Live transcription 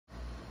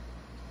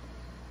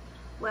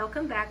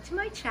Welcome back to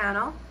my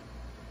channel.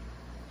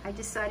 I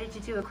decided to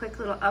do a quick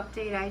little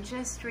update. I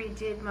just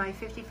redid my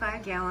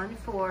 55-gallon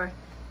for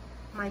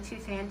my two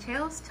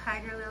fantails,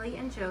 Tiger Lily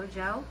and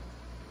JoJo.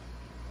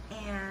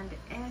 And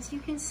as you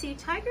can see,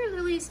 Tiger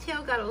Lily's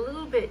tail got a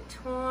little bit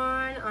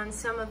torn on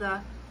some of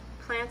the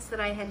plants that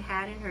I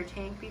had in her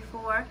tank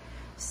before.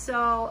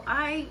 So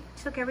I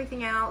took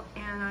everything out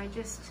and I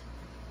just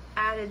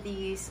added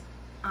these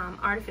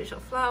artificial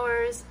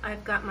flowers.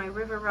 I've got my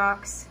river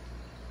rocks,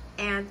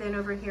 and then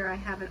over here I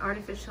have an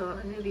artificial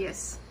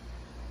anubias,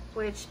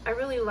 which I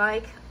really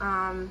like.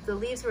 The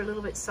leaves are a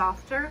little bit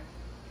softer.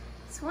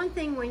 It's one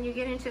thing when you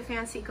get into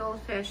fancy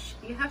goldfish,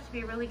 you have to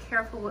be really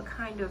careful what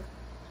kind of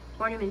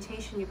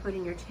ornamentation you put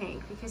in your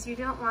tank, because you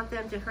don't want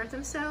them to hurt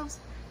themselves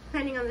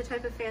depending on the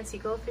type of fancy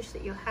goldfish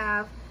that you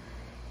have.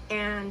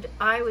 And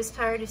I was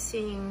tired of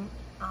seeing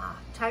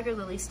Tiger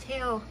Lily's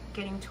tail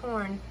getting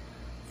torn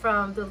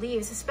from the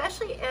leaves,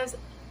 especially as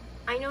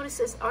I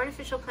notice as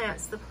artificial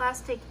plants, the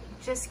plastic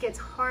just gets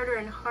harder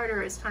and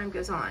harder as time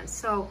goes on.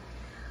 So,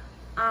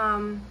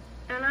 and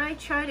I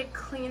try to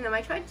clean them.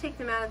 I try to take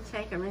them out of the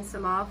tank and rinse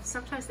them off.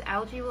 Sometimes the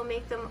algae will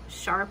make them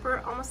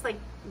sharper, almost like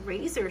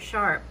razor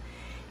sharp.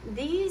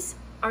 These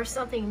are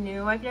something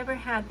new. I've never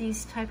had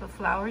these type of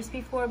flowers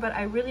before, but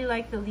I really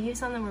like the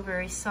leaves on them. Were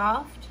very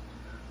soft.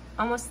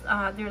 Almost,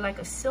 they're like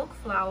a silk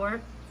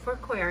flower for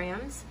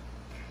aquariums.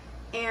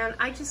 And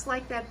I just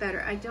like that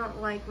better. I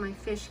don't like my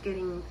fish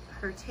getting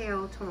her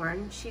tail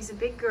torn. She's a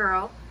big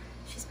girl.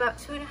 She's about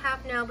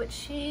 2.5 now, but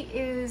she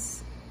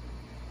is,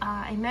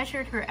 I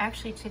measured her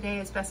actually today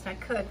as best I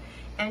could.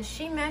 And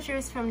she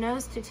measures from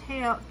nose to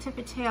tail, tip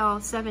of tail,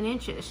 7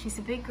 inches. She's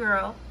a big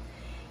girl.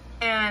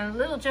 And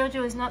little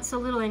JoJo is not so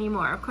little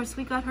anymore. Of course,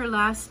 we got her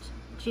last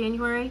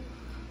January,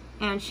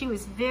 and she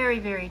was very,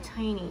 very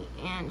tiny.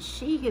 And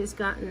she has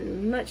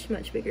gotten much,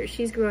 much bigger.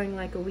 She's growing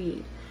like a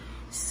weed.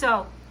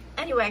 So,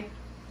 anyway,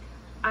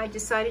 I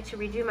decided to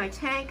redo my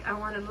tank. I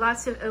wanted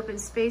lots of open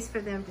space for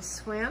them to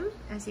swim,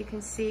 as you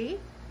can see.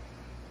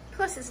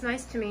 Plus, it's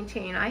nice to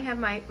maintain. I have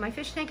my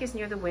fish tank is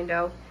near the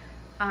window.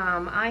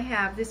 I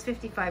have this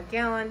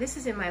 55-gallon. This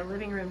is in my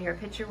living room near a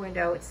picture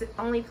window. It's the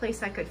only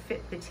place I could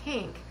fit the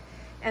tank.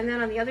 And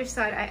then on the other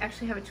side, I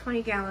actually have a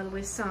 20-gallon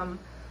with some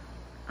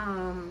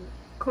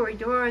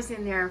corridors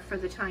in there for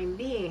the time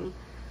being.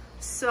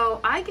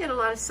 So I get a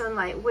lot of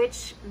sunlight,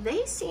 which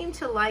they seem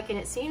to like, and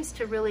it seems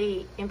to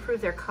really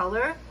improve their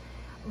color.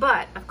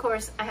 But of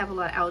course, I have a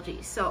lot of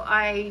algae, so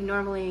I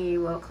normally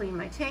will clean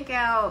my tank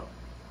out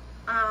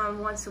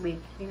once a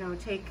week. You know,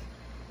 take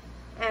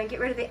and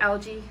get rid of the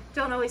algae.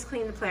 Don't always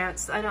clean the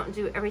plants. I don't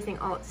do everything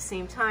all at the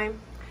same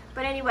time.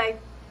 But anyway,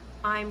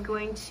 I'm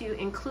going to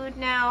include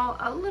now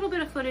a little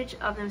bit of footage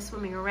of them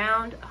swimming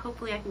around.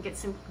 Hopefully I can get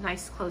some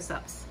nice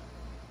close-ups.